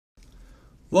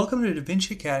Welcome to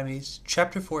DaVinci Academy's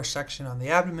Chapter 4 section on the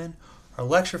abdomen, or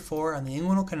Lecture 4 on the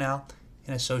inguinal canal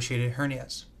and associated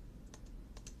hernias.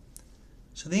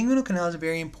 So the inguinal canal is a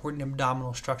very important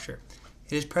abdominal structure.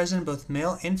 It is present in both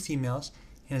male and females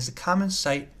and is a common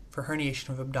site for herniation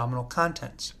of abdominal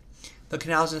contents. The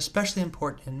canal is especially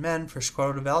important in men for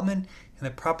scrotal development and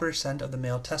the proper descent of the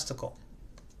male testicle.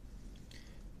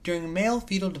 During male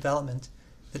fetal development,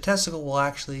 the testicle will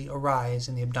actually arise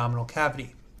in the abdominal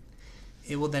cavity.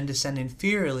 It will then descend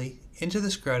inferiorly into the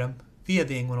scrotum via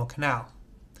the inguinal canal.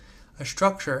 A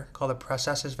structure called the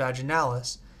processus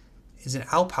vaginalis is an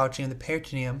outpouching of the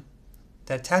peritoneum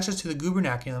that attaches to the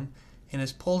gubernaculum and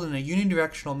is pulled in a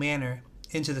unidirectional manner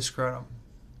into the scrotum.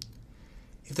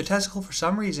 If the testicle for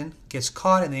some reason gets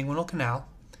caught in the inguinal canal,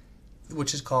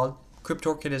 which is called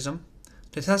cryptorchidism,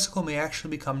 the testicle may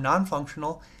actually become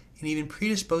non-functional and even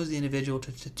predispose the individual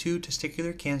to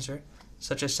testicular cancer,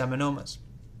 such as seminomas.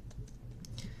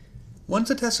 Once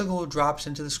the testicle drops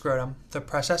into the scrotum, the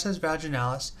processus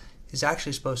vaginalis is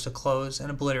actually supposed to close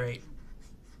and obliterate.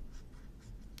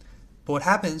 But what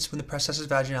happens when the processus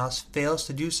vaginalis fails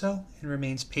to do so and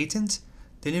remains patent?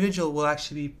 The individual will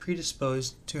actually be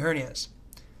predisposed to hernias.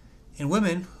 In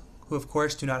women, who of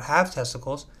course do not have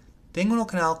testicles, the inguinal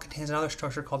canal contains another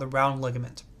structure called the round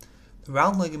ligament. The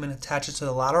round ligament attaches to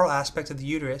the lateral aspect of the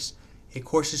uterus, it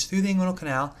courses through the inguinal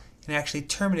canal, and actually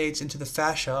terminates into the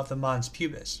fascia of the mons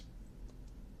pubis.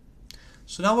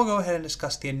 So now we'll go ahead and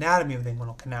discuss the anatomy of the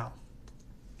inguinal canal.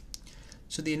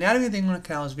 So the anatomy of the inguinal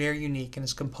canal is very unique and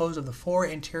is composed of the four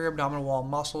anterior abdominal wall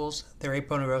muscles, their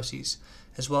aponeuroses,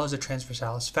 as well as the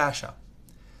transversalis fascia.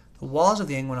 The walls of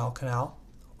the inguinal canal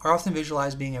are often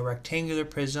visualized being a rectangular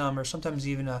prism or sometimes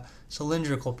even a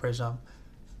cylindrical prism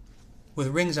with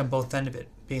rings on both ends of it,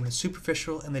 being the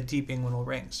superficial and the deep inguinal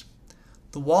rings.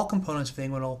 The wall components of the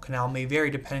inguinal canal may vary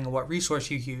depending on what resource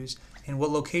you use and what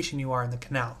location you are in the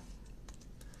canal.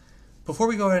 Before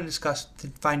we go ahead and discuss the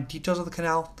fine details of the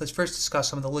canal, let's first discuss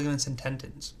some of the ligaments and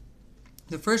tendons.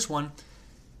 The first one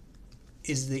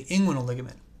is the inguinal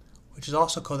ligament, which is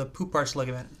also called the Poupart's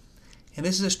ligament. And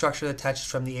this is a structure that attaches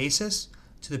from the aces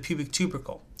to the pubic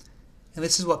tubercle. And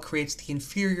this is what creates the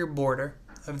inferior border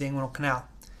of the inguinal canal.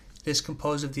 It is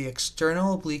composed of the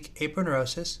external oblique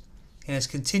aponeurosis and is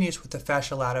continuous with the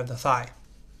fascia lata of the thigh.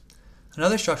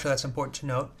 Another structure that's important to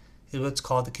note is what's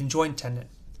called the conjoined tendon.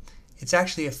 It's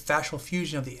actually a fascial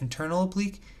fusion of the internal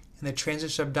oblique and the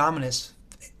transverse abdominis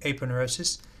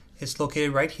aponeurosis. It's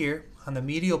located right here on the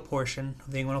medial portion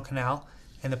of the inguinal canal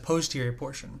and the posterior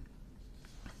portion.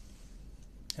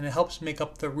 And it helps make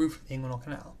up the roof of the inguinal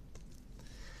canal.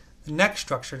 The next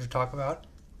structure to talk about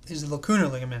is the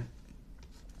lacunar ligament.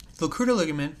 The lacunar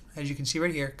ligament, as you can see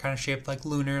right here, kind of shaped like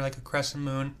lunar, like a crescent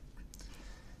moon,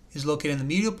 is located in the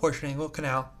medial portion of the inguinal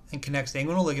canal and connects the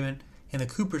inguinal ligament and the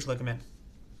Cooper's ligament.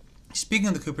 Speaking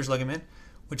of the Cooper's ligament,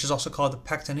 which is also called the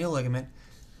pectineal ligament,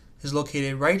 is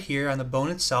located right here on the bone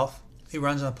itself. It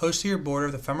runs on the posterior border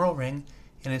of the femoral ring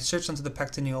and inserts onto the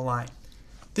pectineal line.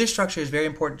 This structure is very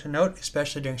important to note,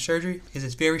 especially during surgery, because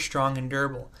it's very strong and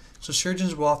durable. So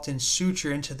surgeons will often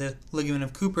suture into the ligament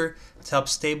of Cooper to help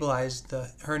stabilize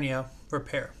the hernia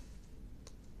repair.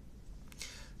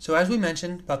 So as we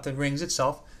mentioned about the rings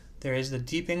itself, there is the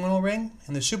deep inguinal ring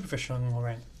and the superficial inguinal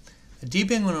ring. The deep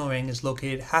inguinal ring is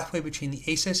located halfway between the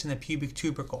aces and the pubic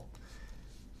tubercle.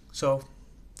 So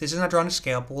this is not drawn to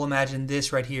scale, but we'll imagine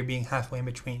this right here being halfway in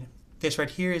between. This right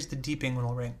here is the deep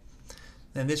inguinal ring.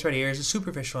 Then this right here is the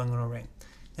superficial inguinal ring.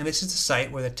 And this is the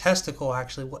site where the testicle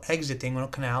actually will exit the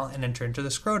inguinal canal and enter into the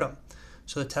scrotum.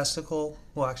 So the testicle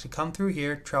will actually come through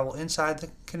here, travel inside the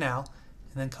canal,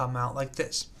 and then come out like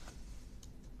this.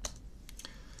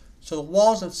 So the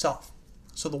walls itself.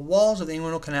 So the walls of the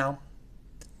inguinal canal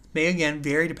may again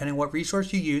vary depending on what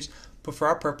resource you use, but for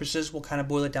our purposes, we'll kind of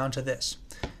boil it down to this.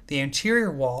 The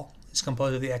anterior wall is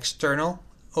composed of the external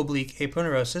oblique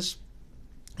aponeurosis.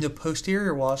 The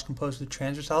posterior wall is composed of the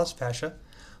transversalis fascia.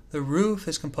 The roof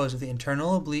is composed of the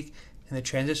internal oblique and the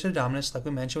transverse abdominis, like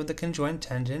we mentioned with the conjoined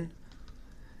tendon.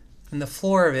 And the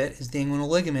floor of it is the inguinal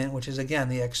ligament, which is again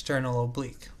the external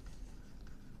oblique.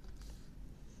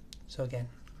 So again,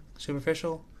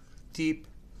 superficial, deep,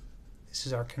 this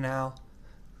is our canal.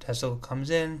 Testicle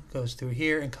comes in, goes through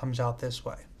here, and comes out this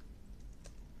way.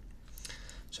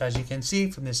 So as you can see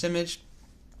from this image,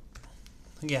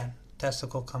 again,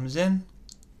 testicle comes in,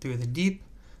 through the deep,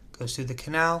 goes through the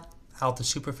canal, out the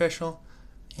superficial,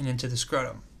 and into the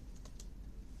scrotum.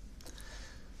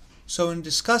 So in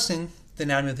discussing the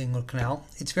anatomy of the inguinal canal,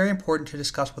 it's very important to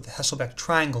discuss what the Hasselbeck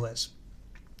triangle is.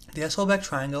 The Hasselbeck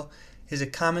triangle is a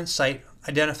common site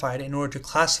identified in order to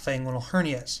classify inguinal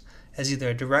hernias. as either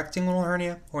a direct inguinal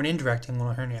hernia or an indirect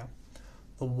inguinal hernia.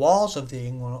 The walls of the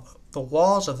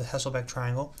Hasselbeck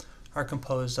triangle are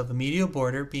composed of the medial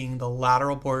border being the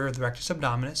lateral border of the rectus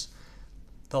abdominis.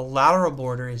 The lateral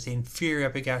border is the inferior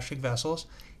epigastric vessels,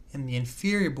 and the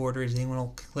inferior border is the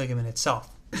inguinal ligament itself.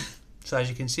 So as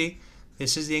you can see,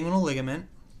 this is the inguinal ligament.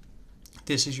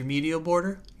 This is your medial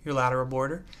border, your lateral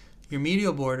border. Your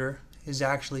medial border is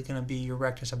actually going to be your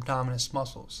rectus abdominis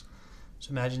muscles.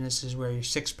 So imagine this is where your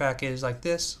six-pack is, like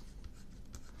this.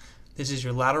 This is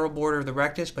your lateral border of the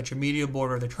rectus, but your medial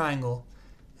border of the triangle.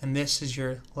 And this is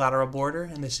your lateral border,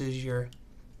 and this is your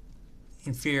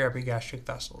inferior epigastric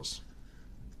vessels.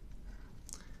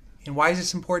 And why is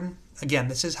this important? Again,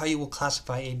 this is how you will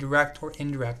classify a direct or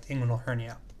indirect inguinal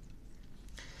hernia.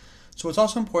 So what's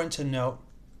also important to note,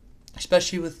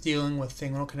 especially with dealing with the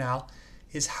inguinal canal,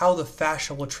 is how the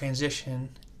fascia will transition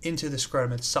into the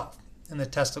scrotum itself and the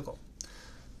testicle.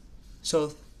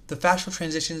 So the fascial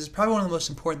transition is probably one of the most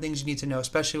important things you need to know,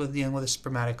 especially with dealing with a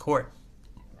spermatic cord.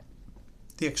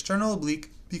 The external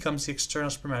oblique becomes the external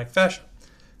spermatic fascia.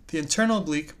 The internal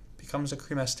oblique becomes the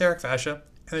cremasteric fascia,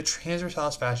 and the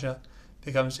transversalis fascia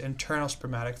becomes internal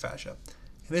spermatic fascia.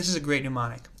 And this is a great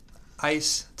mnemonic,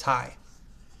 ICE tie.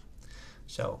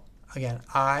 So again,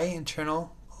 I,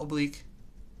 internal oblique.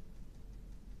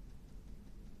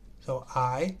 So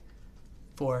I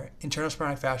for internal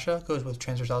spermatic fascia goes with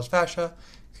transversalis fascia,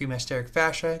 cremasteric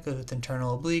fascia goes with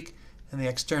internal oblique, and the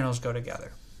externals go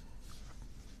together.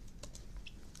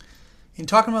 In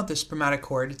talking about the spermatic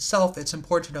cord itself, it's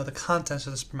important to know the contents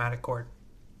of the spermatic cord.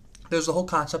 There's the whole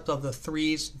concept of the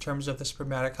threes in terms of the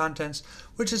spermatic contents,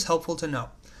 which is helpful to know.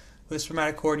 With the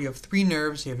spermatic cord, you have three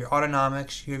nerves. You have your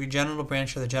autonomics, you have your genital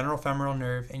branch or the genital femoral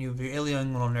nerve, and you have your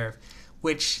ilioinguinal nerve,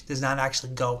 which does not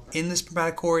actually go in the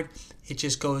spermatic cord. It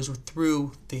just goes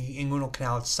through the inguinal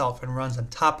canal itself and runs on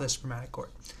top of the spermatic cord.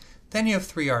 Then you have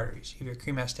three arteries. You have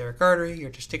your cremasteric artery, your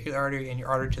testicular artery, and your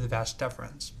artery to the vas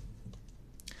deferens.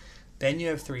 Then you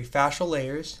have three fascial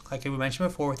layers, like we mentioned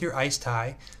before with your ICE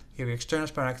tie. You have your external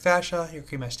spermatic fascia, your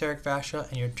cremasteric fascia,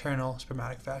 and your internal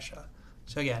spermatic fascia.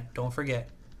 So again, don't forget,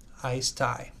 ICE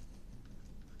tie.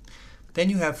 Then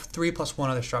you have 3 + 1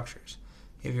 other structures.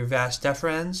 You have your vas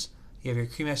deferens, you have your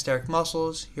cremasteric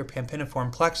muscles, your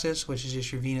pampiniform plexus, which is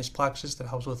just your venous plexus that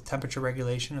helps with temperature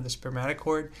regulation of the spermatic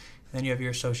cord, and then you have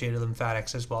your associated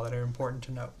lymphatics as well that are important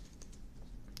to note.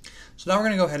 So now we're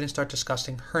going to go ahead and start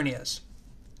discussing hernias.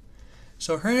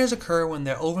 So hernias occur when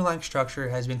the overlying structure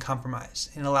has been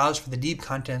compromised and allows for the deep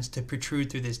contents to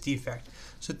protrude through this defect.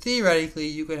 So theoretically,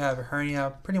 you could have a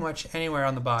hernia pretty much anywhere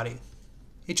on the body.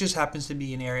 It just happens to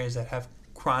be in areas that have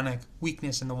chronic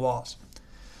weakness in the walls.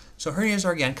 So hernias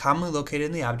are again commonly located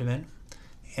in the abdomen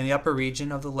and the upper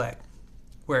region of the leg,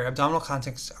 where abdominal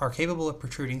contents are capable of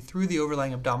protruding through the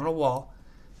overlying abdominal wall.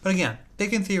 But again, they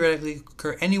can theoretically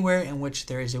occur anywhere in which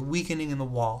there is a weakening in the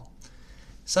wall.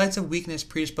 Sites of weakness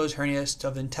predispose hernias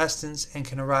of the intestines and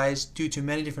can arise due to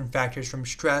many different factors, from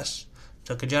stress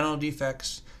to congenital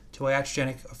defects to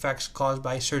iatrogenic effects caused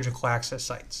by surgical access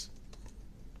sites.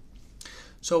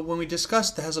 So when we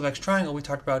discussed the Hasselbeck's triangle, we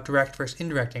talked about direct versus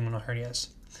indirect inguinal hernias.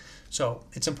 So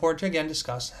it's important to again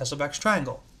discuss Hasselbeck's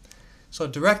triangle. So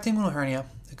direct inguinal hernia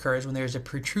occurs when there is a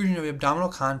protrusion of the abdominal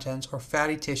contents or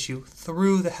fatty tissue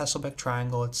through the Hasselbeck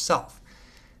triangle itself.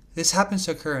 This happens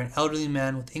to occur in elderly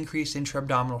men with increased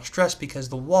intra-abdominal stress because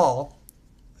the wall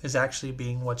is actually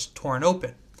being what's torn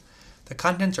open. The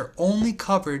contents are only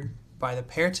covered by the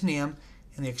peritoneum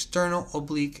and the external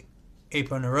oblique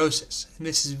aponeurosis, and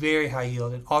this is very high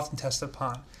yield and often tested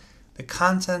upon. The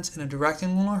contents in a direct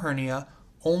inguinal hernia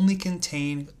only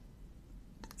contain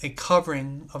a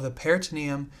covering of the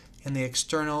peritoneum and the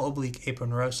external oblique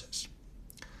aponeurosis.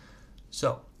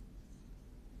 So,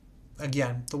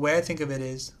 again, the way I think of it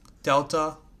is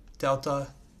delta,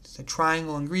 it's a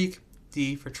triangle in Greek,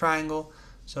 D for triangle,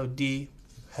 so D,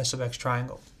 Hasselbeck's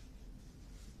triangle.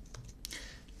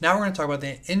 Now we're going to talk about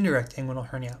the indirect inguinal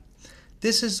hernia.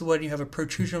 This is when you have a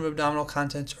protrusion of abdominal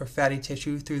contents or fatty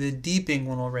tissue through the deep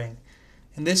inguinal ring.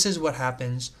 And this is what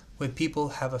happens when people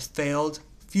have a failed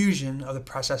fusion of the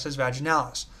processus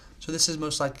vaginalis. So this is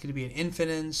most likely to be in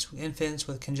infants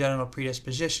with congenital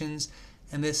predispositions,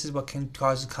 and this is what can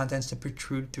cause the contents to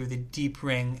protrude through the deep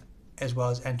ring as well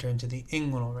as enter into the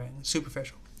inguinal ring,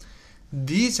 superficial.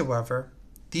 These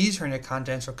hernia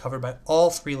contents are covered by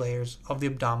all 3 layers of the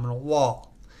abdominal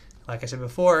wall. Like I said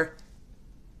before,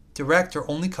 direct are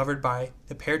only covered by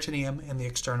the peritoneum and the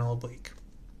external oblique.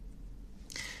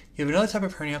 You have another type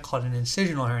of hernia called an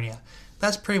incisional hernia.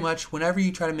 That's pretty much whenever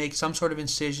you try to make some sort of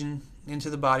incision into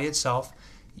the body itself,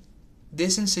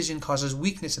 this incision causes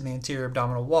weakness in the anterior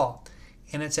abdominal wall.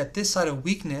 And it's at this site of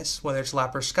weakness, whether it's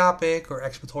laparoscopic or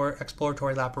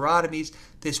exploratory laparotomies,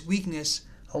 this weakness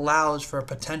allows for a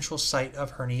potential site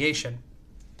of herniation.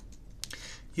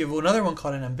 You have another one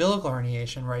called an umbilical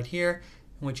herniation right here,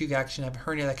 in which you actually have a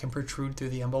hernia that can protrude through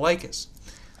the umbilicus.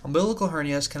 Umbilical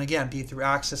hernias can again be through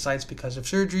access sites because of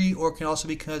surgery, or can also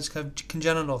be because of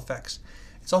congenital effects.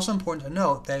 It's also important to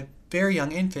note that very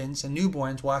young infants and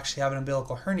newborns will actually have an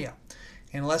umbilical hernia.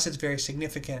 And unless it's very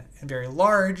significant and very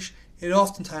large, it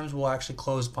oftentimes will actually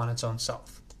close upon its own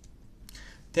self.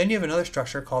 Then you have another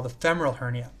structure called the femoral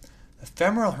hernia. The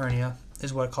femoral hernia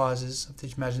is what causes, if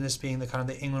you imagine this being the kind of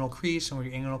the inguinal crease and where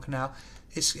your inguinal canal,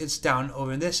 it's down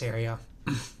over in this area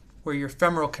where your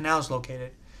femoral canal is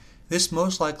located. This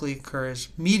most likely occurs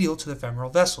medial to the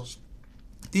femoral vessels.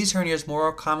 These hernias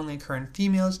more commonly occur in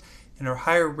females and are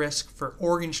higher risk for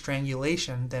organ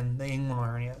strangulation than the inguinal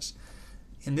hernias.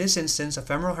 In this instance, a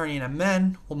femoral hernia in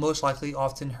men will most likely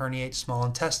often herniate small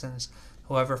intestines.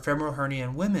 However, a femoral hernia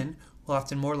in women will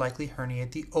often more likely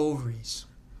herniate the ovaries.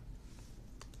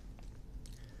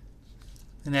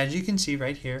 And as you can see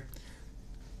right here,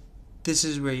 this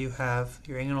is where you have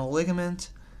your inguinal ligament,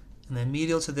 and then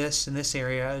medial to this in this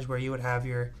area is where you would have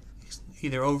your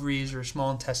either ovaries or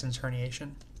small intestines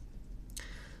herniation.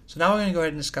 So now we're going to go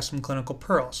ahead and discuss some clinical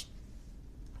pearls.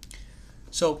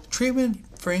 So treatment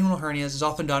for inguinal hernias is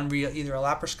often done via either a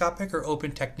laparoscopic or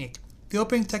open technique. The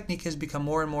open technique has become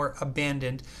more and more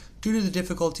abandoned due to the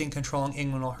difficulty in controlling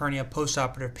inguinal hernia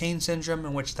postoperative pain syndrome,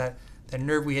 in which that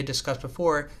nerve we had discussed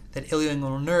before, that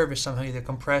ilioinguinal nerve, is somehow either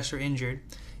compressed or injured.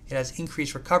 It has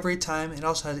increased recovery time and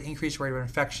also has an increased rate of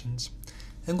infections.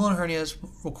 Inguinal hernias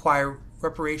require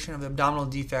reparation of the abdominal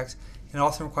defect and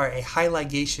often require a high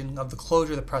ligation of the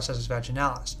closure of the processus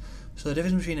vaginalis. So the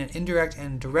difference between an indirect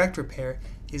and direct repair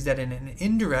is that in an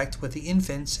indirect with the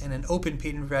infants and an open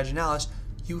patent vaginalis,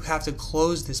 you have to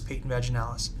close this patent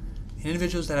vaginalis. In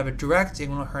individuals that have a direct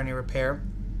inguinal hernia repair,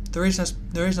 there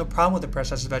is no problem with the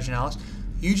processus vaginalis.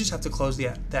 You just have to close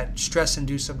that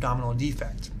stress-induced abdominal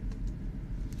defect.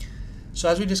 So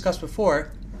as we discussed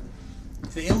before,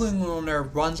 the ilioinguinal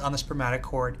nerve runs on the spermatic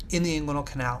cord in the inguinal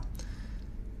canal.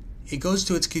 It goes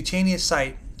to its cutaneous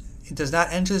site. It does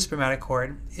not enter the spermatic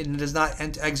cord. It does not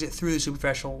exit through the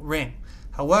superficial ring.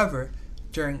 However,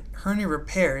 during hernia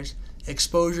repairs,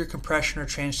 exposure, compression, or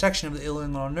transection of the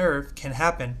ilioinguinal nerve can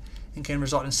happen and can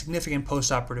result in significant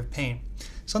postoperative pain.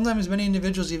 Sometimes many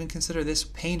individuals even consider this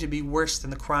pain to be worse than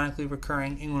the chronically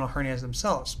recurring inguinal hernias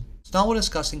themselves. So now we'll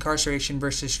discuss incarceration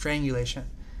versus strangulation.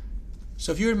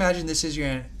 So if you imagine this is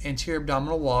your anterior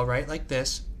abdominal wall, right, like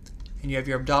this, and you have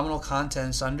your abdominal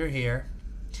contents under here,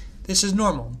 this is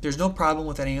normal. There's no problem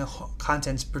with any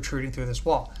contents protruding through this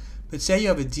wall. But say you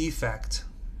have a defect,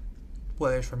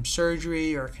 whether it's from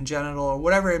surgery or congenital or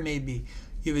whatever it may be,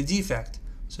 you have a defect.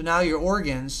 So now your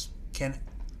organs can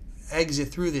exit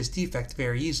through this defect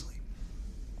very easily.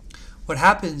 What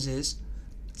happens is,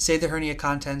 say the hernia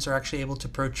contents are actually able to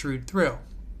protrude through.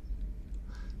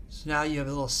 So now you have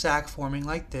a little sac forming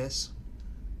like this.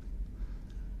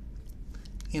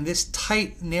 And this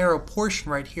tight, narrow portion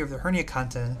right here of the hernia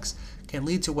contents can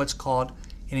lead to what's called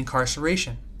an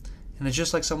incarceration. And it's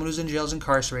just like someone who's in jail is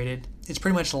incarcerated. It's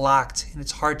pretty much locked, and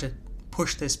it's hard to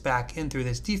push this back in through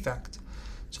this defect.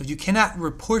 So if you cannot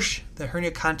push the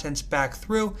hernia contents back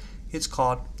through, it's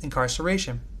called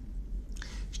incarceration.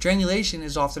 Strangulation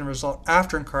is often a result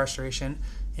after incarceration,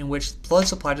 in which blood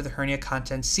supply to the hernia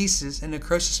contents ceases and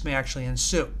necrosis may actually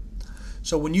ensue.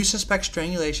 So when you suspect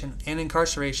strangulation and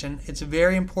incarceration, it's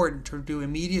very important to do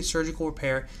immediate surgical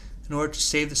repair in order to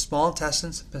save the small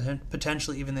intestines and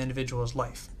potentially even the individual's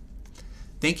life.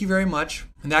 Thank you very much,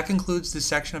 and that concludes this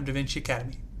section of DaVinci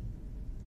Academy.